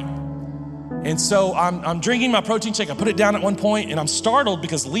that night. And so I'm drinking my protein shake. I put it down at one point and I'm startled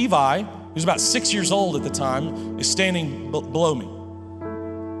because Levi, who's about 6 years old at the time, is standing below me.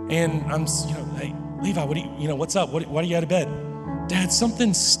 And I'm, hey, Levi, what's up? Why are you out of bed? Dad,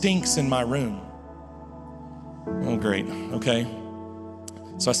 something stinks in my room. Oh, great, okay.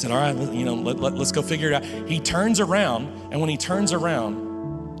 So I said, all right, let's go figure it out. He turns around, and when he turns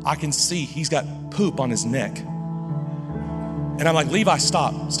around, I can see he's got poop on his neck. And I'm like, Levi,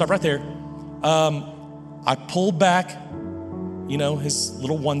 stop right there. I pulled back, his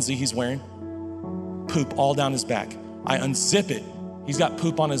little onesie he's wearing, poop all down his back. I unzip it, he's got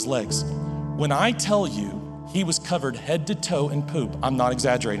poop on his legs. When I tell you, he was covered head to toe in poop. I'm not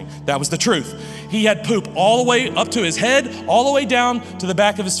exaggerating. That was the truth. He had poop all the way up to his head, all the way down to the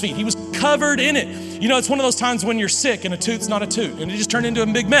back of his feet. He was covered in it. It's one of those times when you're sick and a toot's not a toot and it just turned into a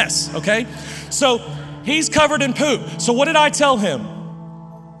big mess, okay? So he's covered in poop. So what did I tell him?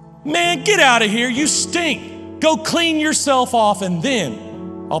 Man, get out of here. You stink. Go clean yourself off and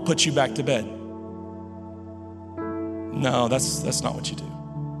then I'll put you back to bed. No, that's not what you do.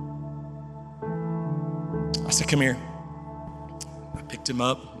 I said, come here. I picked him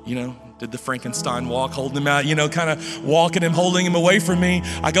up, did the Frankenstein walk, holding him out, kind of walking him, holding him away from me.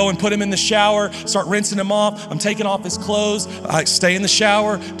 I go and put him in the shower, start rinsing him off. I'm taking off his clothes. I stay in the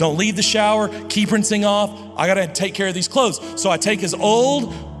shower, don't leave the shower, keep rinsing off. I gotta take care of these clothes. So I take his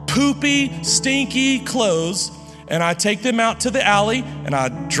old, poopy, stinky clothes and I take them out to the alley and I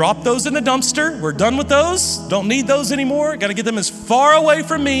drop those in the dumpster. We're done with those. Don't need those anymore. Gotta get them as far away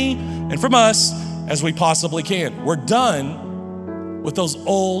from me and from us as we possibly can. We're done with those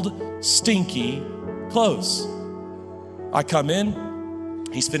old, stinky clothes. I come in,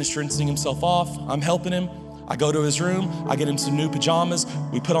 he's finished rinsing himself off. I'm helping him. I go to his room, I get him some new pajamas.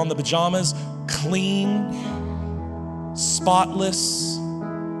 We put on the pajamas, clean, spotless.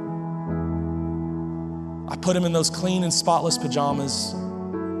 I put him in those clean and spotless pajamas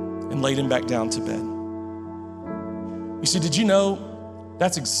and laid him back down to bed. You see, did you know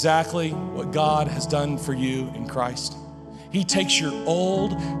that's exactly what God has done for you in Christ? He takes your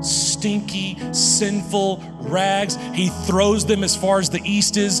old, stinky, sinful rags. He throws them as far as the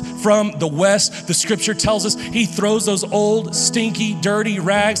east is from the west. The scripture tells us he throws those old, stinky, dirty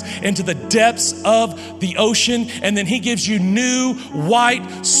rags into the depths of the ocean. And then he gives you new,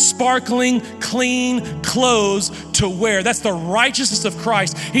 white, sparkling, clean clothes to wear. That's the righteousness of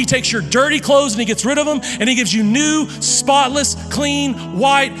Christ. He takes your dirty clothes and he gets rid of them. And he gives you new, spotless, clean,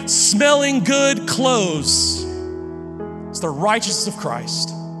 white, smelling good clothes. It's the righteousness of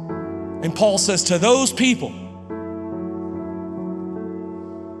Christ. And Paul says to those people,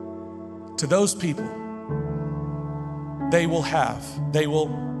 they will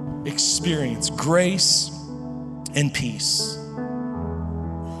experience grace and peace.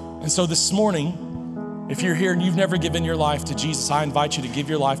 And so this morning, if you're here and you've never given your life to Jesus, I invite you to give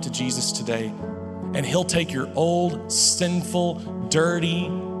your life to Jesus today. And he'll take your old, sinful, dirty,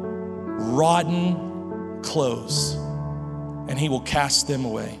 rotten clothes and he will cast them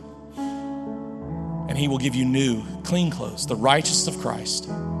away. And he will give you new, clean clothes, the righteousness of Christ,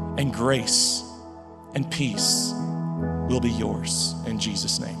 and grace and peace will be yours in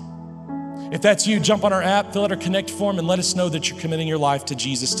Jesus' name. If that's you, jump on our app, fill out our connect form, and let us know that you're committing your life to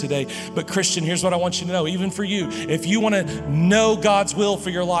Jesus today. But Christian, here's what I want you to know, even for you, if you want to know God's will for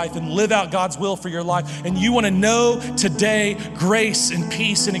your life and live out God's will for your life, and you want to know today grace and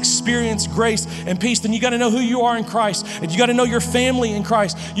peace and experience grace and peace, then you got to know who you are in Christ, and you got to know your family in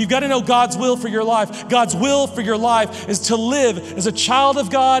Christ. You've got to know God's will for your life. God's will for your life is to live as a child of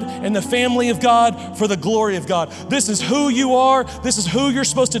God in the family of God for the glory of God. This is who you are. This is who you're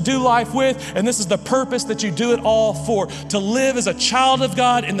supposed to do life with. and this is the purpose that you do it all for, to live as a child of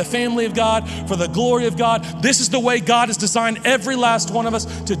God in the family of God for the glory of God. This is the way God has designed every last one of us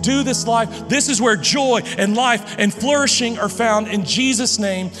to do this life. This is where joy and life and flourishing are found in Jesus'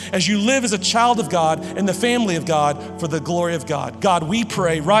 name as you live as a child of God in the family of God for the glory of God. God, we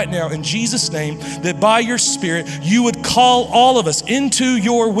pray right now in Jesus' name that by your Spirit, you would call all of us into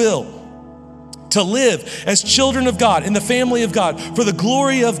your will to live as children of God in the family of God for the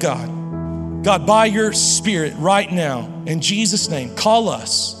glory of God. God, by your Spirit right now, in Jesus' name, call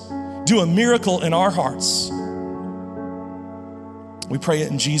us. Do a miracle in our hearts. We pray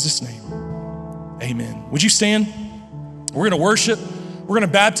it in Jesus' name. Amen. Would you stand? We're going to worship. We're going to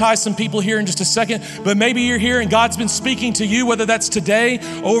baptize some people here in just a second, but maybe you're here and God's been speaking to you, whether that's today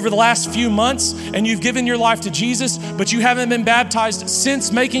or over the last few months, and you've given your life to Jesus, but you haven't been baptized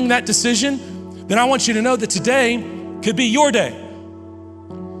since making that decision. Then I want you to know that today could be your day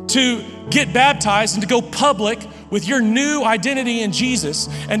to get baptized and to go public with your new identity in Jesus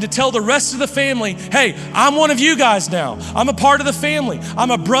and to tell the rest of the family, hey, I'm one of you guys now. I'm a part of the family.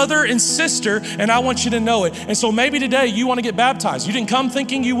 I'm a brother and sister, and I want you to know it. And so maybe today you want to get baptized. You didn't come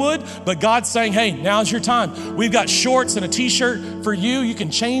thinking you would, but God's saying, hey, now's your time. We've got shorts and a t-shirt for you. You can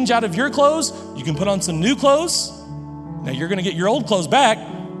change out of your clothes. You can put on some new clothes. Now you're going to get your old clothes back,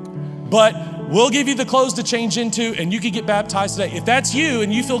 but we'll give you the clothes to change into, and you can get baptized today. If that's you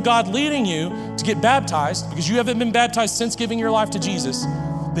and you feel God leading you to get baptized because you haven't been baptized since giving your life to Jesus,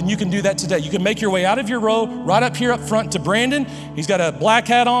 then you can do that today. You can make your way out of your row right up here up front to Brandon. He's got a black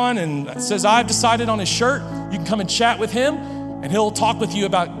hat on and it says, I've decided on his shirt. You can come and chat with him and he'll talk with you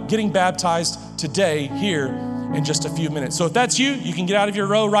about getting baptized today here in just a few minutes. So if that's you, you can get out of your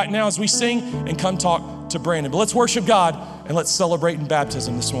row right now as we sing and come talk to Brandon. But let's worship God and let's celebrate in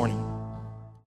baptism this morning.